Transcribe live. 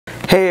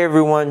Hey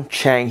everyone,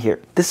 Chang here.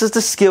 This is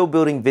the skill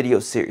building video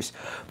series.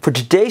 For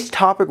today's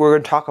topic, we're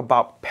going to talk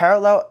about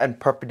parallel and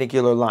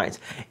perpendicular lines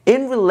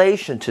in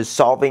relation to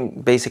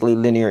solving basically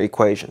linear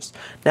equations.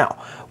 Now,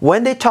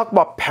 when they talk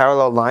about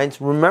parallel lines,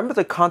 remember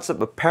the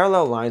concept of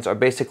parallel lines are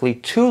basically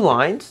two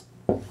lines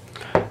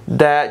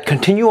that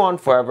continue on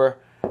forever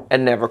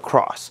and never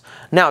cross.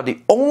 Now, the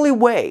only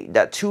way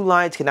that two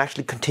lines can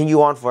actually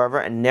continue on forever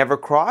and never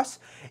cross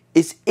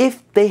is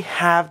if they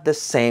have the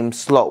same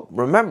slope.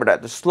 Remember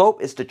that the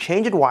slope is the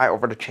change in y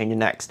over the change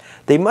in x.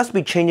 They must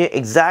be changing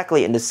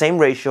exactly in the same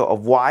ratio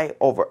of y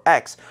over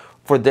x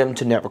for them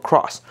to never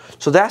cross.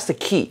 So that's the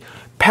key.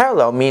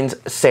 Parallel means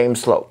same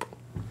slope.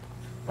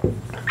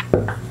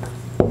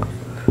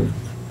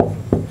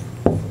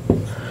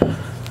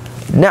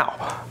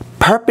 Now,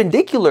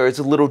 perpendicular is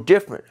a little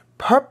different.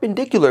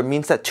 Perpendicular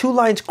means that two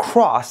lines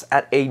cross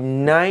at a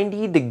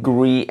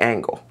 90-degree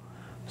angle.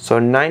 So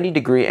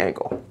 90-degree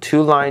angle.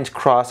 Two lines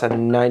cross at a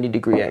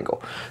 90-degree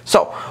angle.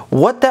 So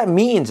what that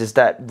means is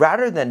that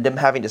rather than them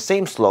having the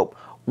same slope,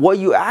 what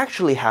you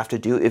actually have to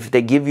do if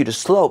they give you the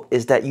slope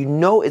is that you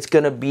know it's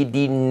going to be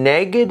the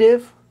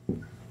negative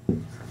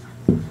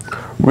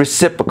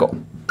reciprocal.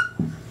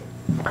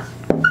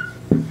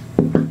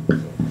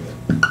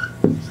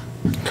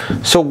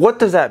 So what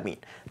does that mean?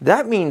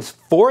 That means,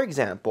 for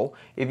example,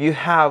 if you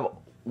have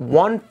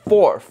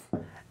 1/4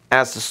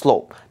 as the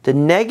slope, the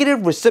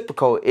negative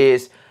reciprocal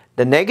is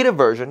the negative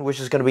version,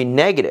 which is going to be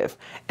negative,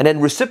 and then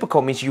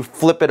reciprocal means you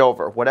flip it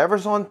over.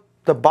 Whatever's on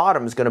the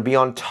bottom is going to be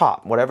on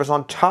top. Whatever's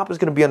on top is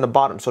going to be on the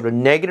bottom. So the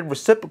negative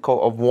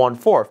reciprocal of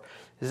 1/4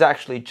 is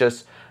actually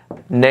just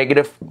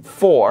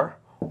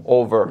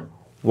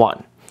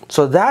 -4/1.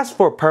 So that's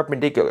for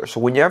perpendicular. So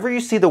whenever you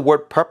see the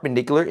word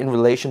perpendicular in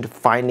relation to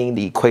finding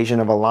the equation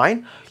of a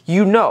line,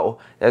 you know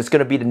that it's going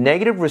to be the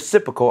negative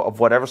reciprocal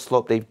of whatever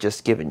slope they've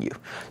just given you.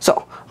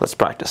 So let's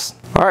practice.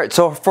 All right,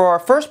 so for our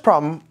first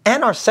problem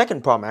and our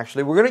second problem,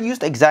 actually, we're going to use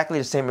exactly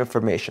the same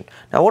information.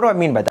 Now, what do I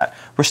mean by that?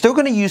 We're still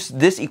going to use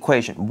this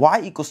equation, y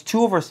equals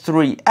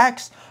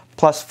 2/3x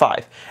plus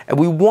 5. And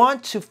we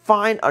want to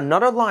find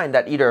another line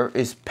that either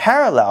is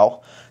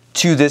parallel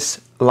to this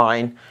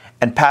line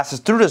and passes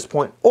through this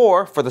point,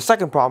 or for the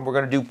second problem, we're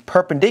going to do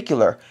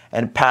perpendicular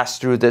and pass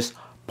through this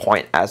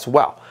point as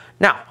well.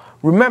 Now,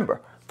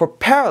 remember, for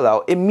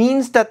parallel, it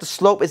means that the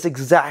slope is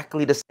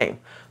exactly the same.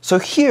 So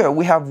here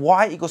we have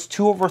y equals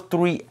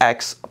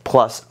 2/3x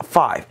plus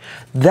 5.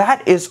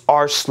 That is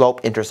our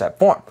slope-intercept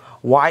form.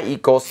 Y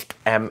equals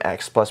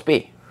mx plus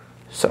b.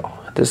 So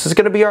this is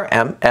going to be our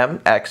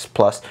mx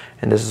plus,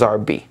 and this is our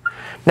b.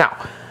 Now,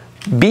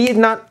 b is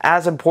not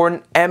as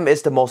important. M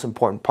is the most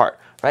important part.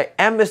 Right?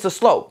 M is the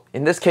slope.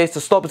 In this case, the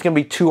slope is going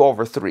to be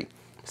 2/3.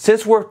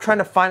 Since we're trying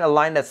to find a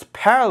line that's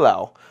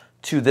parallel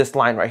to this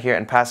line right here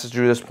and passes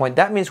through this point,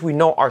 that means we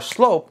know our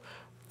slope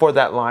for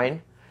that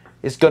line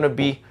is going to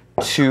be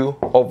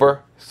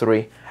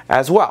 2/3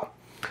 as well.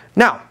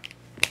 Now,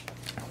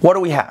 what do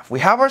we have? We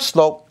have our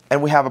slope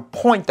and we have a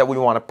point that we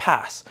want to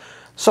pass.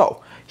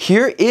 So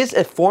here is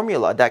a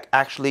formula that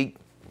actually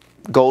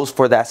goes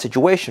for that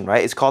situation,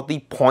 right? It's called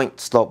the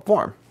point slope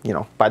form, you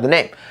know, by the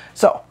name.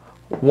 So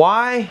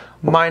y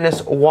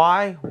minus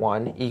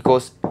y1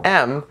 equals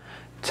m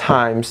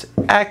times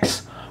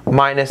x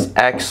minus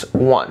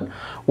x1,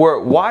 where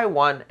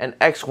y1 and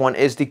x1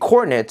 is the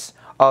coordinates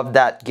of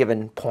that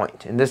given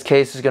point. In this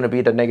case, it's going to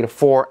be the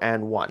 -4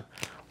 and 1.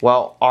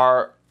 Well,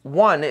 our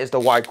 1 is the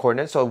y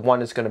coordinate, so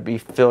 1 is going to be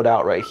filled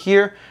out right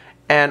here.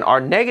 And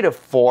our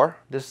 -4,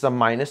 this is a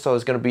minus, so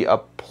it's going to be a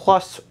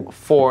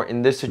 +4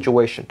 in this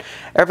situation.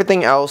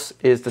 Everything else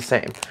is the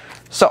same.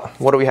 So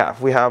what do we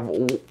have? We have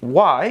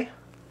y.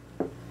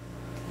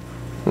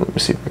 Let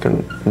me see if I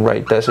can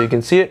write that so you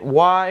can see it.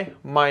 Y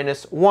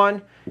minus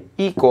 1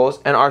 equals,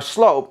 and our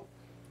slope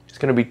is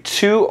going to be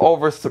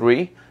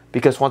 2/3,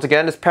 because once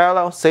again it's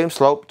parallel, same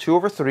slope,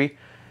 2/3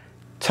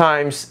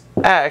 times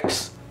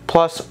x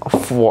plus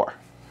 4.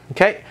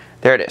 Okay,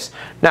 there it is.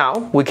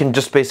 Now we can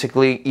just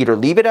basically either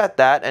leave it at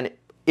that, and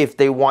if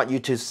they want you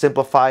to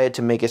simplify it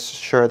to make it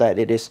sure that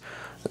it is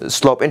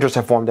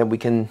slope-intercept form, then we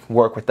can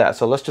work with that.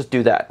 So let's just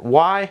do that.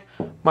 Y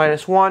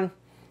minus 1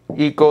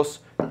 equals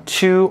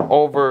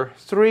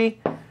 2/3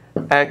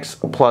 x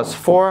plus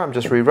 4. I'm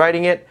just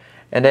rewriting it.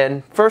 And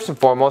then first and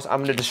foremost,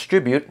 I'm going to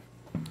distribute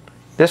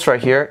this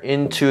right here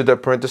into the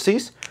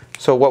parentheses.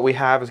 So what we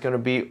have is going to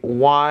be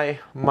y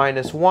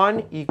minus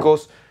 1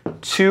 equals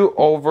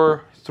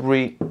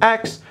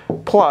 2/3x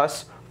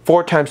plus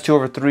 4 times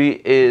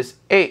 2/3 is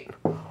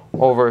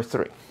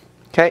 8/3.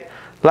 Okay.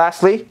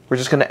 Lastly, we're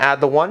just going to add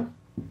the 1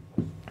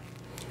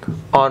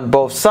 on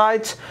both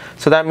sides.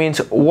 So that means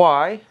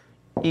y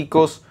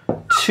equals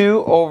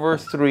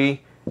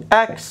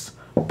 2/3x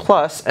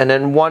plus, and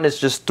then 1 is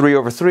just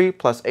 3/3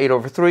 plus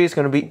 8/3 is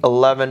going to be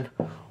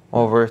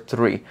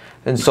 11/3.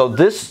 And so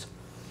this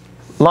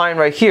line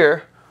right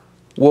here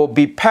will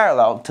be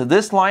parallel to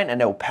this line,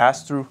 and it will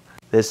pass through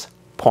this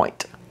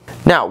point.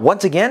 Now,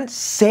 once again,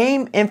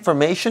 same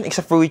information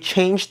except for we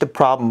changed the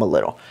problem a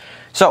little.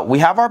 So we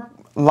have our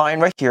line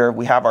right here,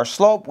 we have our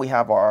slope, we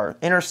have our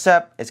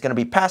intercept. It's going to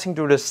be passing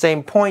through the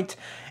same point,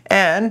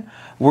 and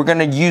we're going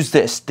to use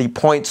this, the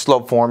point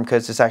slope form,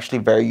 because it's actually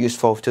very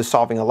useful to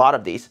solving a lot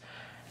of these.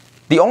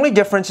 The only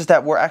difference is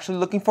that we're actually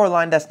looking for a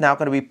line that's now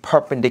going to be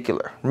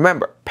perpendicular.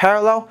 Remember,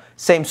 parallel,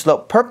 same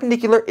slope.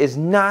 Perpendicular is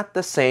not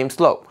the same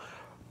slope.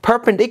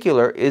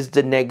 Perpendicular is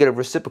the negative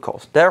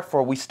reciprocals.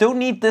 Therefore, we still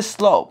need this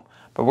slope,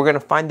 but we're going to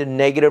find the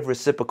negative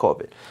reciprocal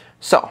of it.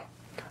 So,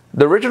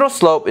 the original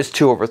slope is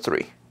 2 over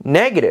 3.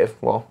 Negative,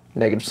 well,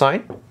 negative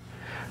sign.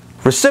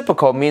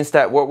 Reciprocal means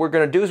that what we're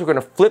going to do is we're going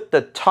to flip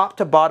the top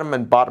to bottom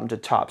and bottom to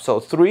top. So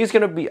 3 is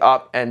going to be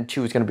up and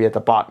 2 is going to be at the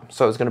bottom.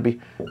 So it's going to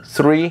be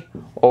 3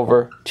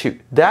 over 2.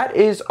 That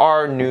is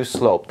our new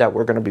slope that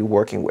we're going to be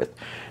working with.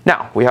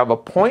 Now, we have a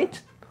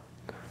point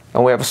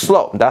and we have a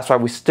slope. That's why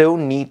we still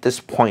need this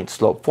point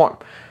slope form.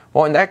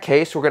 Well, in that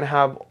case, we're going to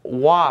have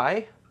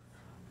y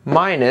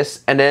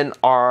minus, and then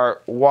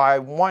our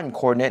y1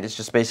 coordinate is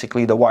just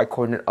basically the y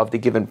coordinate of the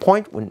given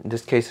point. In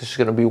this case, it's just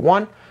going to be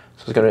 1.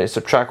 So it's going to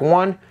subtract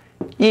 1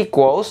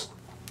 equals,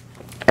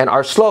 and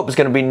our slope is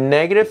going to be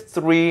negative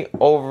 3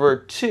 over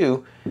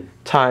 2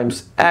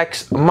 times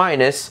x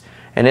minus,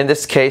 and in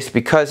this case,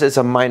 because it's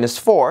a minus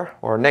 4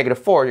 or negative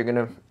 4, you're going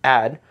to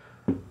add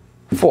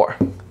 4.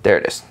 There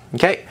it is.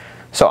 Okay,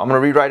 so I'm going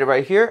to rewrite it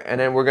right here, and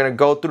then we're going to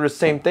go through the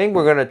same thing.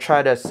 We're going to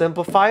try to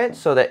simplify it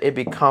so that it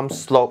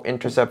becomes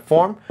slope-intercept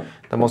form,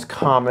 the most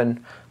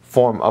common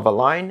form of a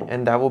line,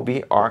 and that will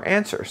be our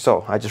answer.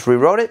 So I just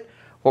rewrote it.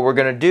 What we're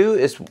going to do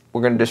is we're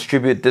going to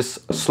distribute this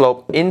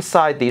slope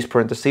inside these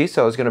parentheses.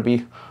 So it's going to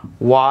be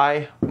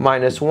y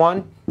minus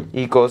 1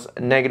 equals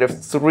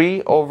negative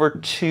 3 over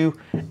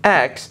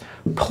 2x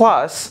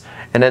plus,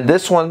 and then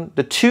this one,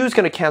 the 2 is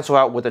going to cancel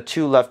out with a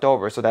 2 left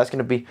over. So that's going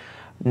to be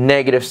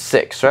negative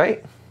 6,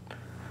 right?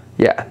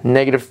 Yeah,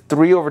 negative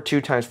 3 over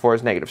 2 times 4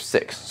 is negative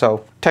 6.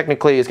 So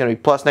technically it's going to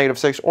be plus negative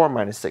 6 or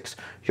minus 6,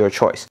 your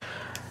choice.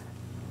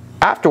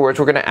 Afterwards,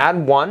 we're going to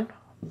add 1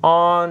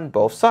 on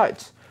both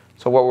sides.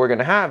 So what we're going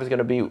to have is going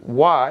to be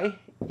y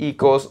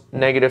equals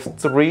negative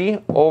 3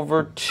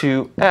 over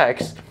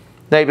 2x.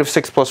 Negative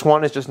 6 plus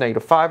 1 is just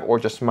negative 5, or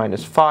just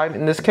minus 5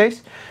 in this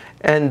case.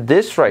 And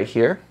this right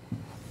here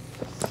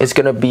is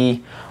going to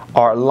be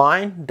our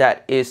line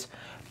that is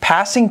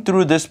passing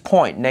through this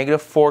point,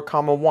 negative 4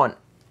 comma 1,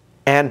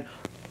 and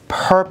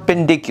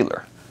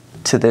perpendicular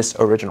to this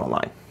original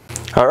line.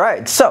 All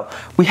right, so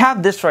we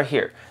have this right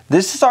here.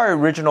 This is our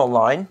original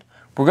line.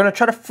 We're going to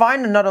try to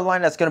find another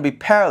line that's going to be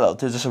parallel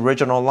to this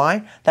original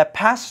line that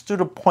passes through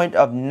the point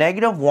of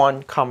negative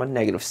 1 comma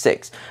negative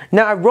 6.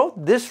 Now I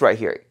wrote this right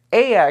here,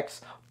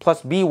 ax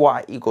plus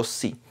by equals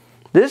c.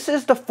 This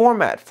is the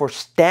format for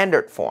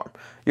standard form.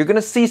 You're going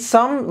to see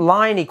some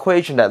line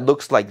equation that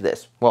looks like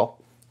this. Well,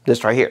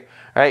 this right here.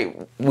 All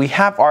right, we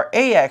have our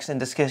ax, in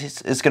this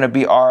case is going to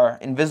be our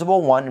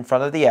invisible 1 in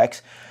front of the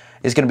x,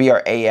 is going to be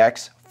our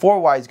ax,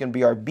 4y is going to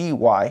be our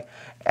by,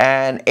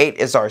 and 8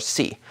 is our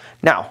c.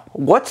 Now,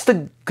 what's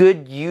the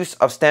good use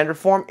of standard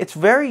form? It's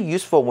very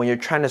useful when you're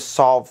trying to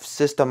solve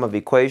system of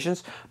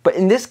equations, but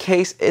in this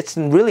case, it's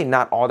really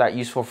not all that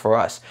useful for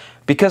us,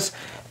 because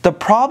the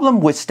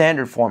problem with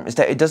standard form is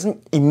that it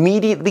doesn't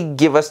immediately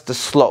give us the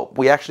slope.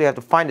 We actually have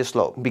to find the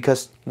slope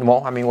because,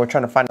 well, I mean, we're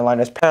trying to find a line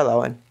that's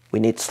parallel and we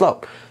need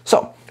slope.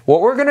 So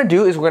what we're going to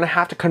do is we're going to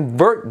have to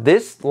convert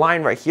this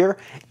line right here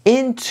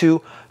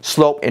into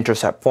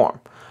slope-intercept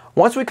form.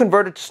 Once we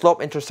convert it to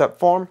slope-intercept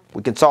form,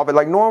 we can solve it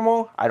like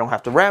normal. I don't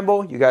have to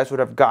ramble. You guys would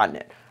have gotten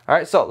it. All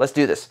right, so let's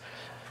do this.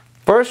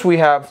 First, we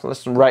have,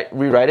 let's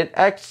rewrite it,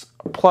 x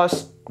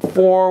plus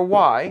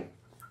 4y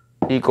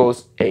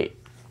equals 8.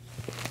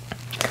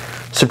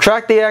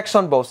 Subtract the x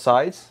on both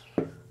sides.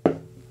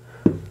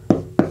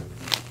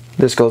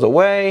 This goes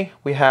away.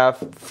 We have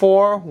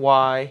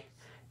 4y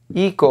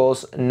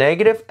equals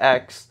negative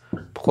x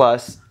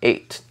plus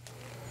 8.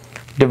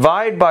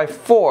 Divide by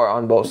 4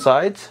 on both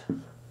sides.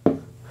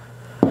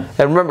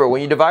 And remember,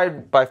 when you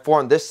divide by 4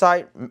 on this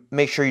side,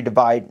 make sure you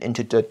divide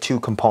into the two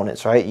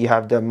components, right? You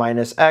have the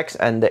minus x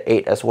and the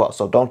 8 as well.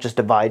 So don't just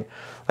divide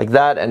like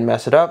that and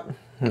mess it up.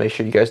 Make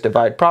sure you guys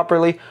divide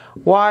properly.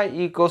 Y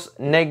equals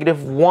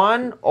negative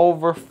 1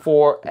 over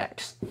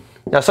 4x.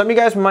 Now, some of you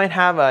guys might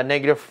have a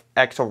negative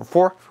x over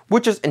 4,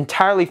 which is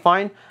entirely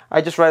fine.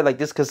 I just write it like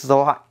this because it's a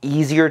lot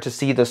easier to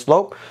see the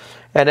slope.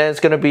 And then it's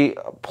going to be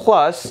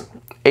plus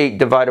 8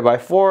 divided by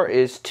 4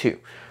 is 2.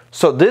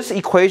 So this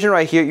equation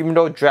right here, even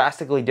though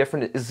drastically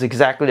different, is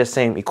exactly the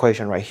same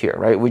equation right here,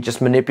 right? We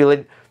just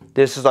manipulate.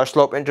 This is our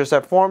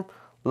slope-intercept form.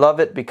 Love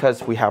it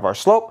because we have our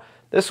slope.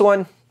 This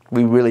one,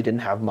 we really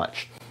didn't have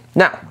much.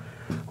 Now,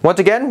 once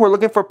again, we're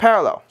looking for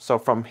parallel. So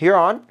from here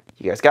on,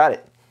 you guys got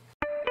it.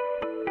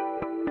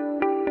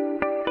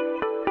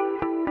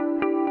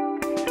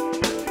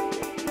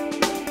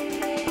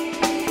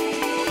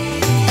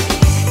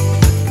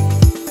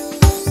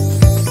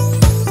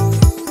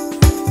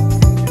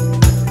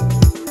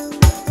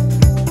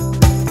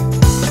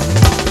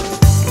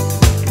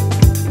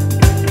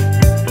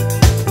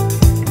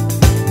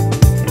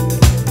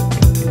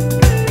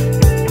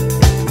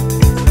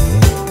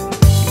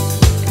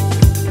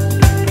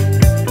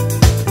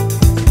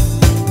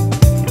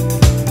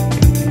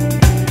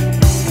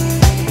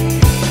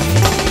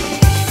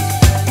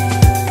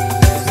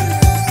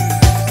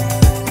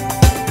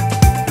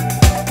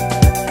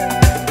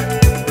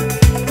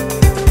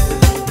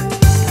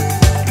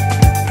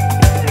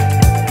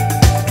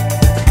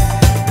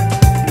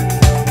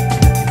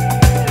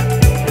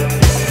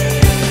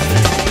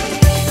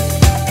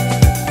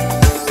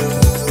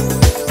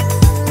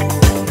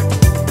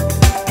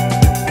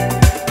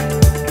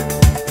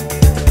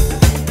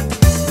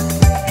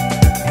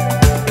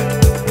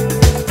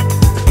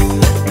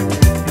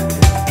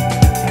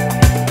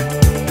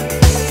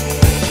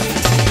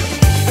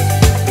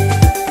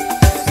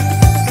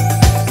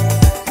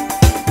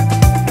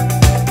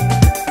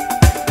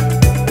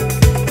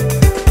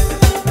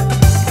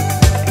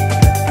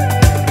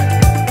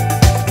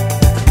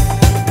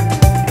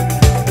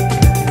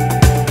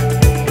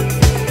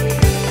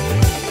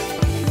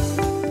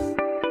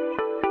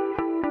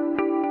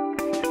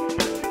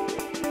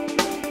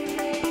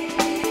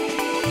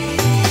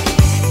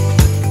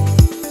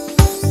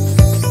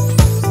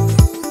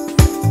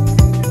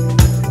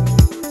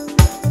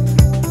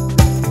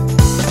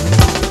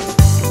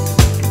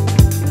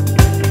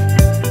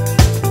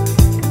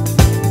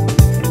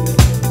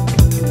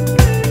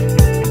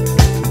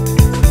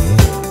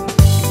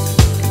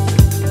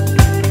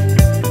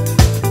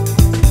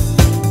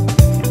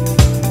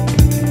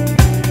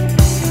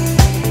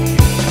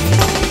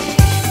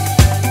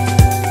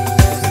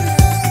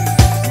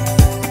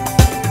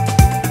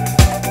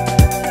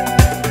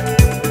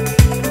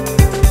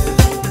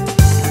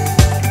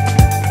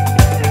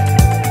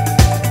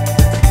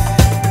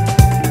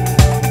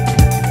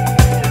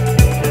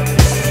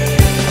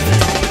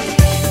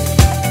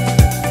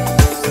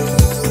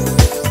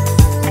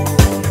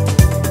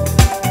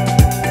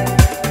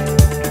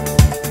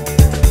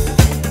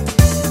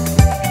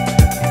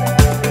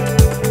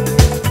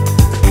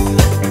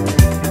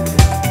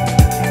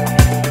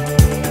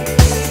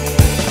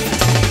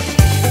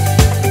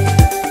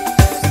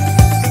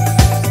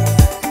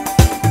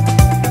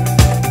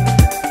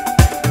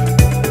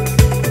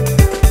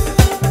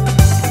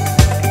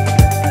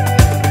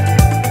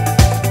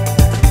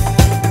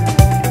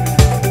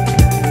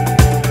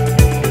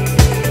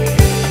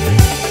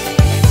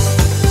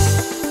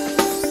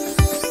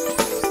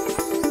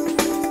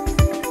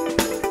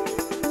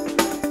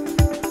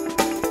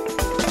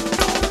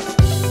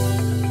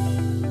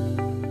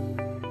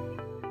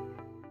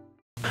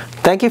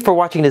 Thank you for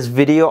watching this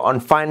video on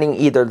finding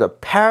either the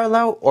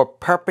parallel or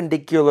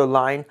perpendicular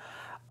line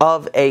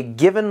of a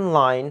given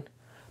line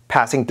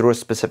passing through a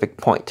specific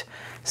point.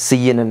 See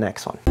you in the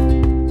next one.